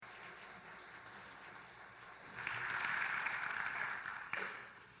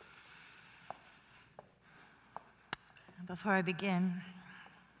Before I begin,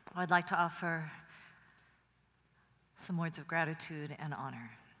 I'd like to offer some words of gratitude and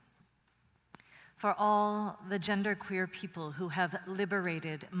honor for all the genderqueer people who have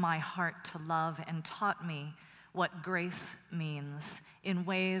liberated my heart to love and taught me what grace means in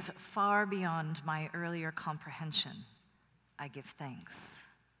ways far beyond my earlier comprehension. I give thanks.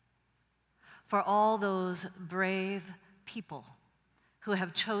 For all those brave people who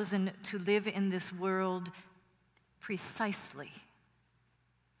have chosen to live in this world precisely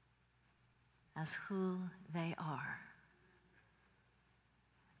as who they are,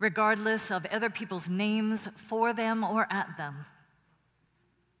 regardless of other people's names for them or at them,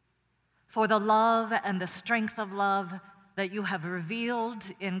 for the love and the strength of love that you have revealed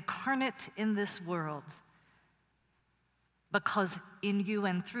incarnate in this world, because in you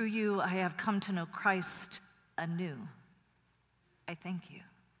and through you I have come to know Christ anew. I thank you.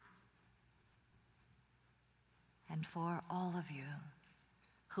 And for all of you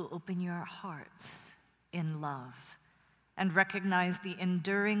who open your hearts in love and recognize the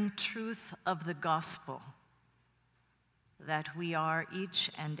enduring truth of the gospel, that we are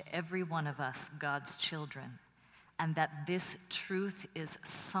each and every one of us God's children, and that this truth is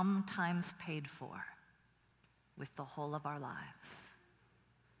sometimes paid for with the whole of our lives.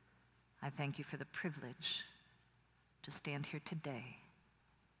 I thank you for the privilege to stand here today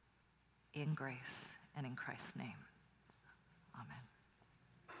in grace and in Christ's name. Amen.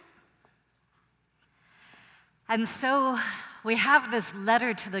 And so we have this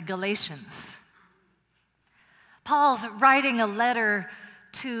letter to the Galatians. Paul's writing a letter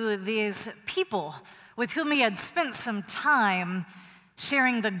to these people with whom he had spent some time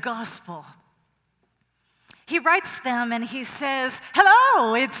sharing the gospel. He writes them and he says,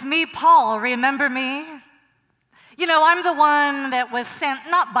 "Hello, it's me, Paul. Remember me? You know, I'm the one that was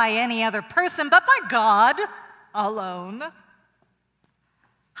sent not by any other person, but by God alone.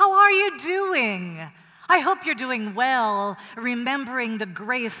 How are you doing? I hope you're doing well, remembering the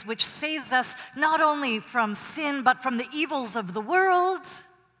grace which saves us not only from sin, but from the evils of the world.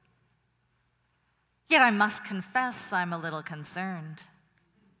 Yet I must confess I'm a little concerned.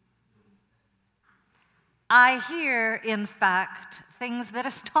 I hear, in fact, things that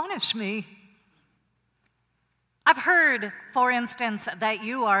astonish me. I've heard, for instance, that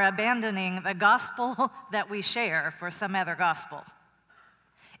you are abandoning the gospel that we share for some other gospel.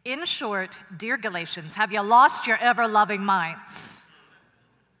 In short, dear Galatians, have you lost your ever-loving minds?"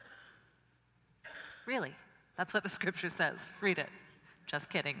 Really, that's what the scripture says. Read it. Just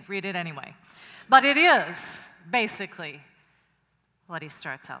kidding. Read it anyway. But it is basically what he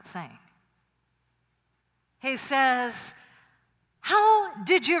starts out saying. He says, "How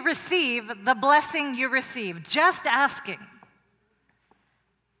did you receive the blessing you received?" Just asking.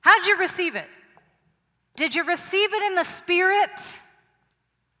 How did you receive it? Did you receive it in the Spirit?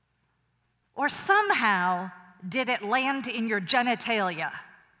 Or somehow did it land in your genitalia?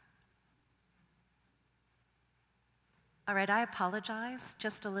 All right, I apologize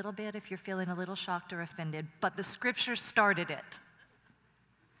just a little bit if you're feeling a little shocked or offended, but the scripture started it.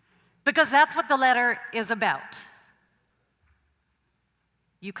 Because that's what the letter is about.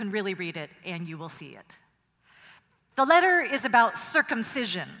 You can really read it and you will see it. The letter is about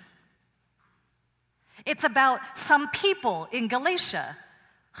circumcision. It's about some people in Galatia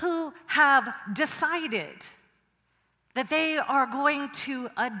who have decided that they are going to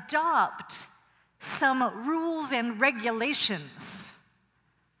adopt some rules and regulations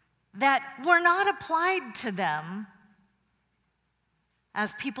that were not applied to them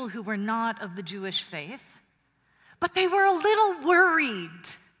as people who were not of the Jewish faith, but they were a little worried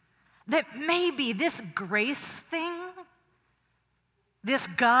that maybe this grace thing, this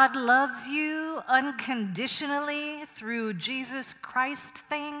God loves you unconditionally through Jesus Christ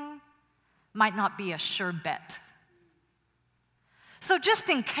thing, might not be a sure bet. So just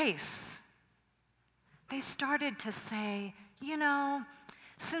in case, they started to say, you know,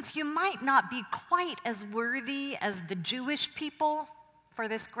 since you might not be quite as worthy as the Jewish people for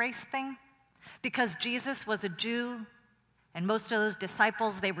this grace thing, because Jesus was a Jew, and most of those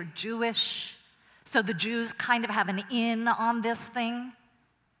disciples, they were Jewish, so the Jews kind of have an in on this thing.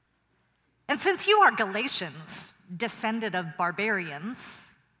 And since you are Galatians, descended of barbarians,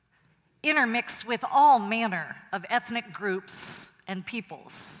 intermixed with all manner of ethnic groups and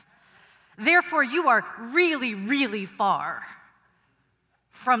peoples, therefore you are really, really far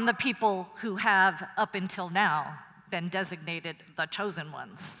from the people who have, up until now, been designated the chosen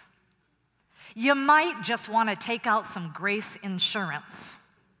ones. You might just want to take out some grace insurance.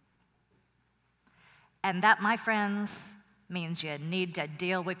 And that, my friends, means you need to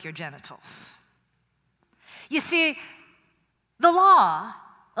deal with your genitals. You see, The law,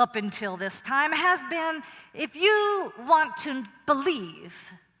 up until this time, has been, if you want to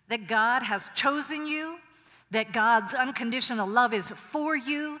believe that God has chosen you, that God's unconditional love is for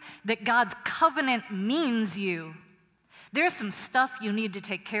you, that God's covenant means you, there's some stuff you need to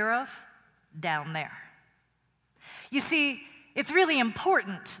take care of down there. You see, it's really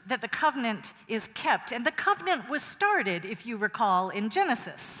important that the covenant is kept. And the covenant was started, if you recall, in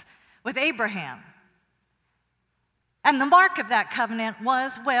Genesis with Abraham. And the mark of that covenant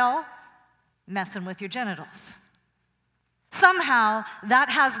was, well, messing with your genitals. Somehow that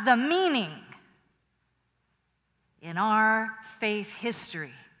has the meaning in our faith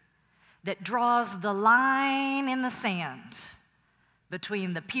history that draws the line in the sand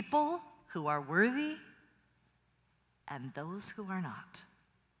between the people who are worthy and those who are not.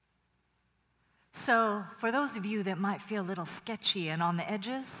 So, for those of you that might feel a little sketchy and on the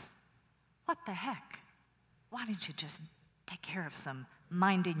edges, what the heck? Why don't you just take care of some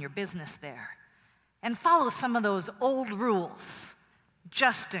minding your business there and follow some of those old rules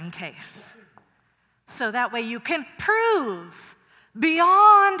just in case? So that way you can prove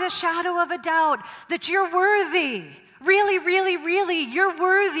beyond a shadow of a doubt that you're worthy. Really, really, really, you're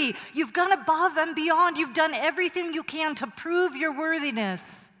worthy. You've gone above and beyond. You've done everything you can to prove your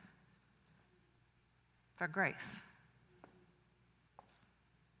worthiness for grace.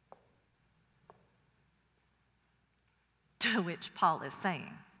 To which Paul is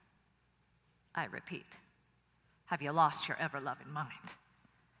saying, I repeat, have you lost your ever-loving mind?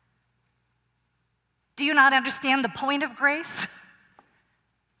 Do you not understand the point of grace?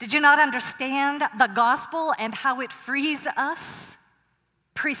 Did you not understand the gospel and how it frees us?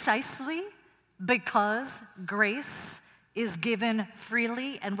 Precisely because grace is given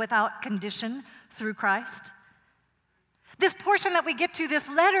freely and without condition through Christ. This portion that we get to, this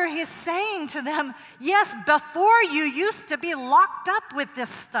letter, he's saying to them, yes, before you used to be locked up with this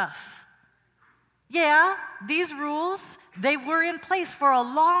stuff. Yeah, these rules, they were in place for a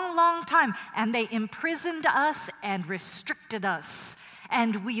long, long time, and they imprisoned us and restricted us.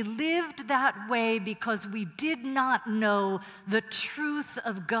 And we lived that way because we did not know the truth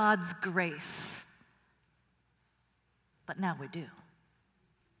of God's grace. But now we do.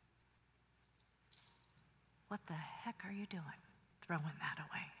 What the heck are you doing, throwing that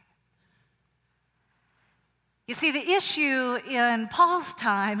away? You see, the issue in Paul's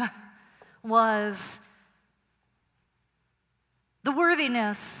time was the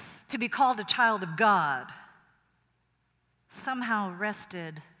worthiness to be called a child of God somehow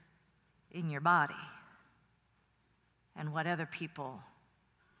rested in your body and what other people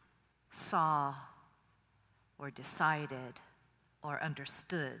saw or decided or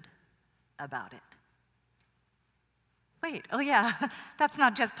understood about it. Wait, oh yeah, that's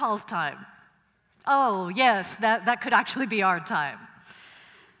not just Paul's time. Oh yes, that could actually be our time.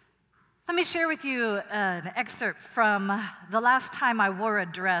 Let me share with you an excerpt from The Last Time I Wore a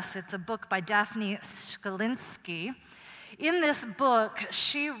Dress. It's a book by Daphne Shkalinsky. In this book,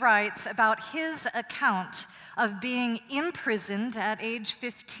 she writes about his account of being imprisoned at age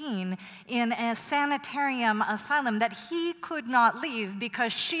 15 in a sanitarium asylum that he could not leave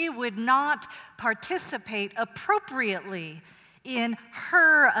because she would not participate appropriately in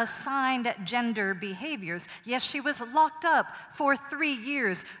her assigned gender behaviors. Yes, she was locked up for 3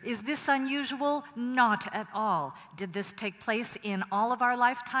 years. Is this unusual? Not at all. Did this take place in all of our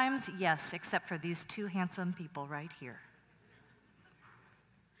lifetimes? Yes, except for these two handsome people right here.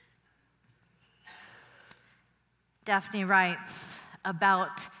 Daphne writes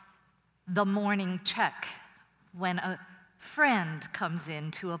about the morning check when a friend comes in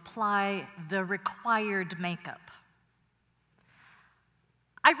to apply the required makeup.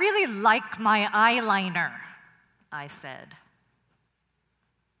 I really like my eyeliner, I said.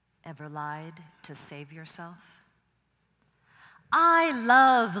 Ever lied to save yourself? I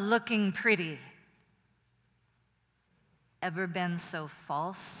love looking pretty. Ever been so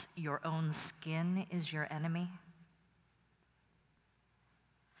false your own skin is your enemy?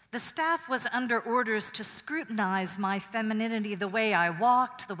 The staff was under orders to scrutinize my femininity, the way I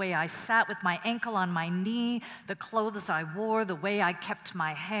walked, the way I sat with my ankle on my knee, the clothes I wore, the way I kept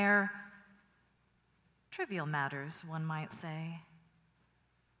my hair. Trivial matters, one might say,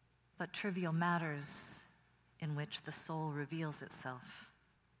 but trivial matters in which the soul reveals itself.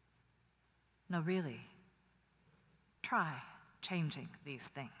 No, really, try changing these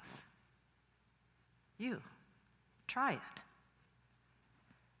things. You, try it.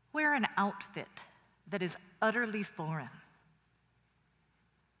 Wear an outfit that is utterly foreign.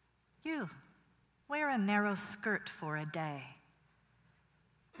 You, wear a narrow skirt for a day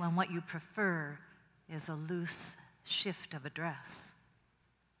when what you prefer is a loose shift of a dress.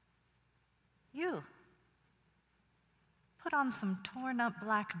 You put on some torn-up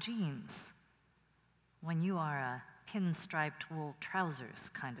black jeans when you are a pinstriped wool trousers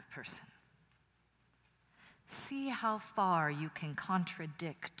kind of person. See how far you can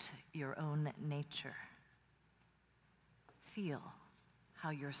contradict your own nature. Feel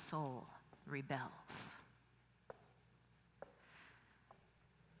how your soul rebels.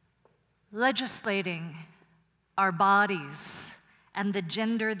 Legislating our bodies and the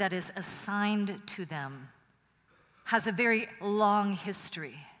gender that is assigned to them has a very long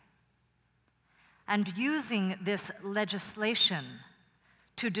history. And using this legislation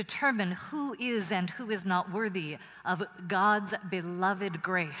to determine who is and who is not worthy of God's beloved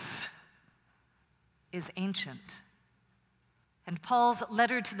grace is ancient. And Paul's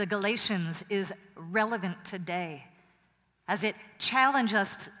letter to the Galatians is relevant today as it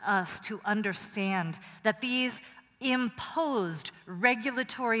challenges us to understand that these imposed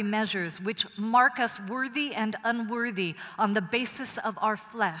regulatory measures which mark us worthy and unworthy on the basis of our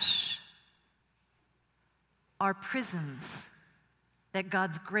flesh are prisons that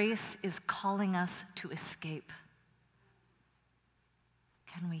God's grace is calling us to escape.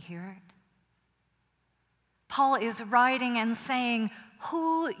 Can we hear it? Paul is writing and saying,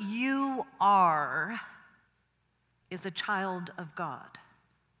 who you are is a child of God.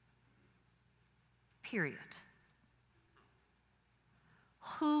 Period.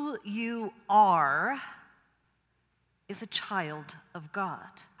 Who you are is a child of God.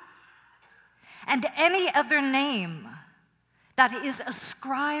 And any other name that is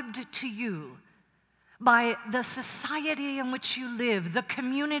ascribed to you by the society in which you live, the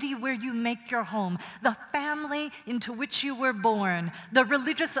community where you make your home, the family into which you were born, the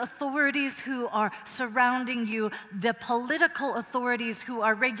religious authorities who are surrounding you, the political authorities who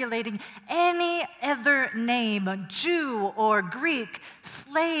are regulating any other name, Jew or Greek,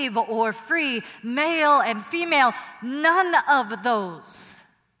 slave or free, male and female, none of those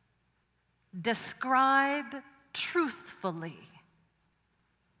describe truthfully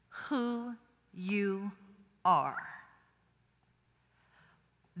who you are.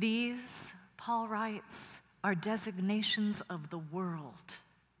 These, Paul writes, are designations of the world.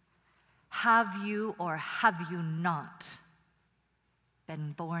 Have you or have you not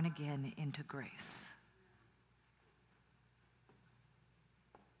been born again into grace?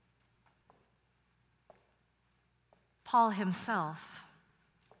 Paul himself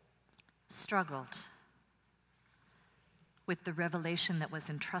struggled with the revelation that was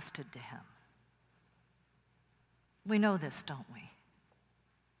entrusted to him. We know this, don't we?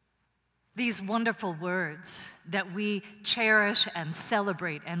 These wonderful words that we cherish and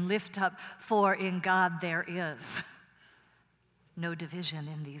celebrate and lift up, for in God there is no division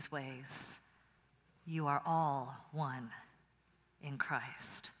in these ways. You are all one in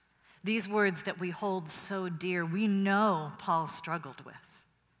Christ. These words that we hold so dear, we know Paul struggled with.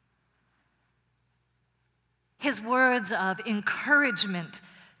 His words of encouragement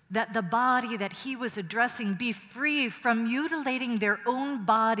that the body that he was addressing be free from mutilating their own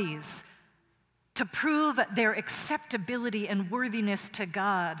bodies to prove their acceptability and worthiness to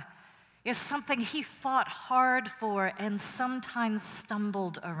God is something he fought hard for and sometimes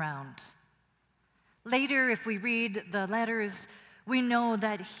stumbled around. Later, if we read the letters, we know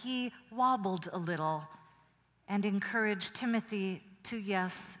that he wobbled a little and encouraged Timothy to,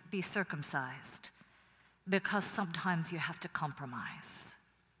 yes, be circumcised, because sometimes you have to compromise.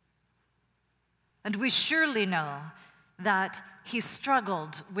 And we surely know that he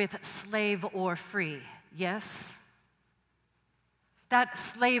struggled with slave or free, yes? That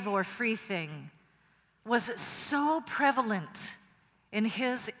slave or free thing was so prevalent in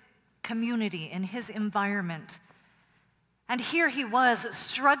his community, in his environment. And here he was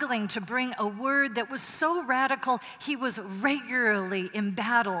struggling to bring a word that was so radical, he was regularly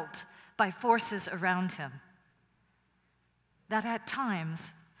embattled by forces around him, that at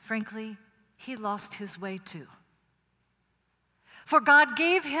times, frankly, he lost his way too. For God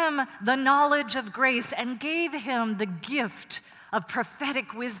gave him the knowledge of grace and gave him the gift of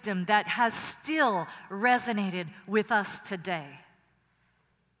prophetic wisdom that has still resonated with us today.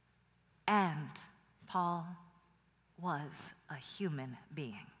 And Paul was a human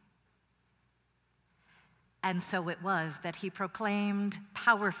being. And so it was that he proclaimed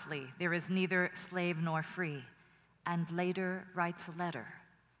powerfully, there is neither slave nor free, and later writes a letter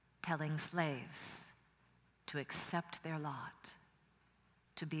telling slaves to accept their lot,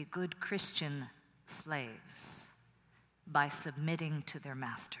 to be good Christian slaves by submitting to their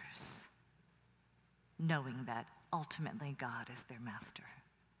masters, knowing that ultimately God is their master.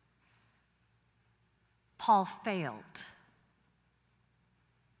 Paul failed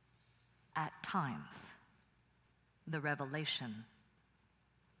at times the revelation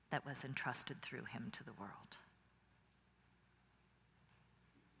that was entrusted through him to the world.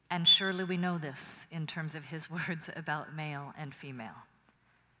 And surely we know this in terms of his words about male and female.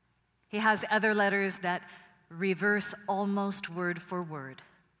 He has other letters that reverse almost word for word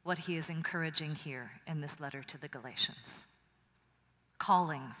what he is encouraging here in this letter to the Galatians,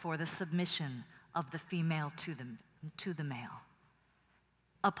 calling for the submission of the female to the male,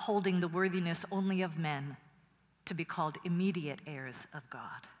 upholding the worthiness only of men to be called immediate heirs of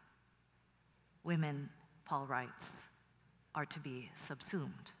God. Women, Paul writes, are to be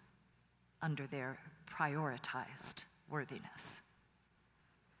subsumed under their prioritized worthiness.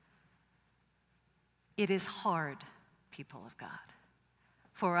 It is hard, people of God,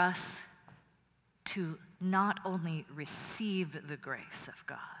 for us to not only receive the grace of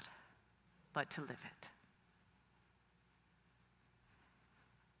God, but to live it.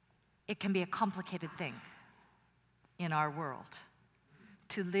 It can be a complicated thing in our world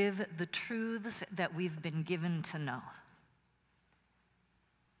to live the truths that we've been given to know.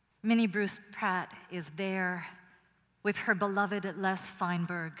 Minnie Bruce Pratt is there with her beloved Les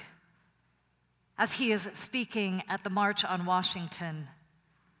Feinberg as he is speaking at the March on Washington,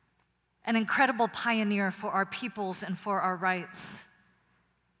 an incredible pioneer for our peoples and for our rights,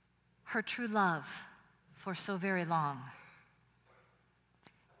 her true love for so very long,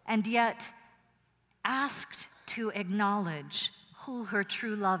 and yet asked to acknowledge who her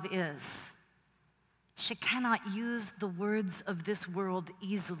true love is. She cannot use the words of this world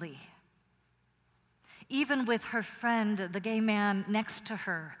easily. Even with her friend, the gay man next to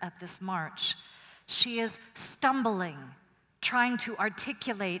her at this march, she is stumbling, trying to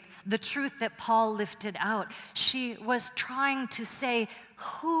articulate the truth that Paul lifted out. She was trying to say,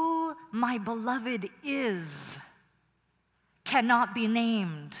 who my beloved is cannot be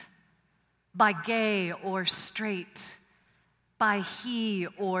named by gay or straight, by he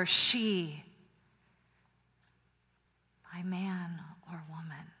or she, by man or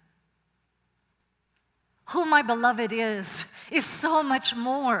woman. Who my beloved is so much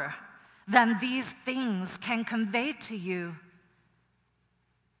more than these things can convey to you.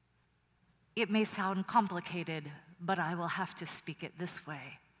 It may sound complicated, but I will have to speak it this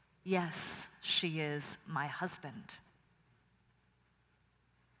way. Yes, she is my husband.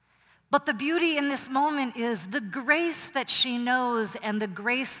 But the beauty in this moment is the grace that she knows and the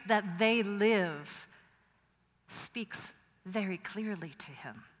grace that they live speaks very clearly to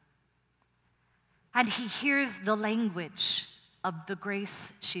him. And he hears the language of the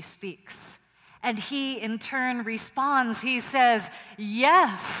grace she speaks. And he, in turn, responds. He says,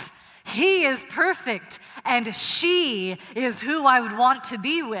 yes, he is perfect, and she is who I would want to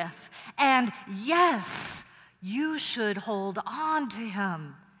be with. And yes, you should hold on to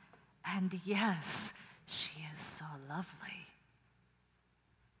him. And yes, she is so lovely.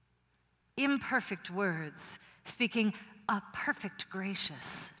 Imperfect words speaking a perfect,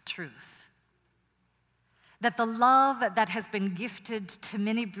 gracious truth. That the love that has been gifted to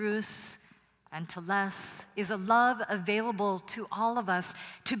Minnie Bruce and to Les is a love available to all of us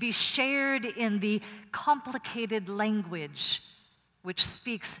to be shared in the complicated language which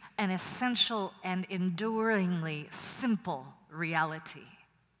speaks an essential and enduringly simple reality.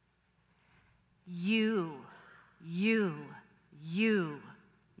 You,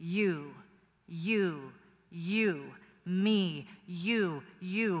 me,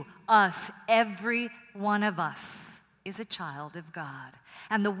 you, us, every one of us is a child of God.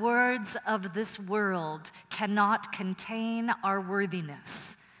 And the words of this world cannot contain our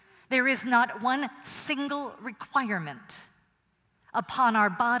worthiness. There is not one single requirement upon our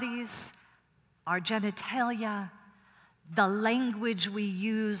bodies, our genitalia, the language we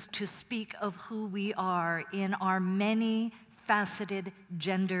use to speak of who we are in our many faceted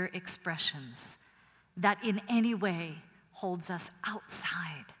gender expressions that in any way holds us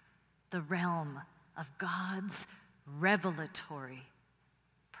outside the realm of God's revelatory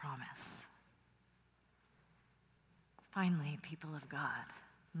promise. Finally, people of God,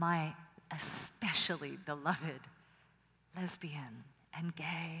 my especially beloved lesbian and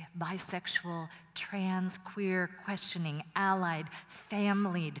gay, bisexual, trans, queer, questioning, allied,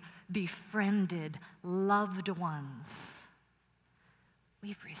 familied, befriended, loved ones,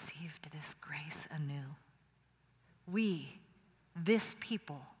 we've received this grace anew. We, this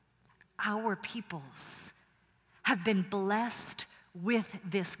people, our peoples, have been blessed with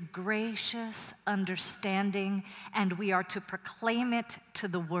this gracious understanding, and we are to proclaim it to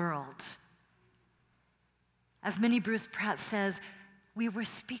the world. As Minnie Bruce Pratt says, we were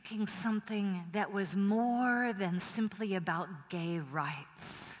speaking something that was more than simply about gay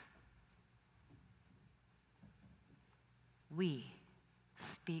rights. We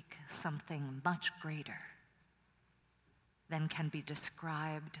speak something much greater than can be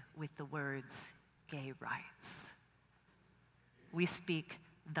described with the words gay rights. We speak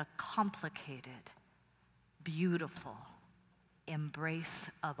the complicated, beautiful embrace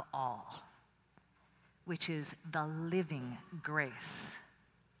of all, which is the living grace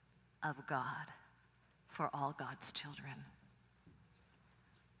of God for all God's children.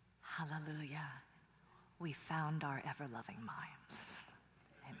 Hallelujah. We found our ever-loving minds.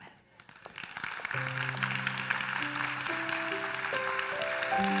 Amen.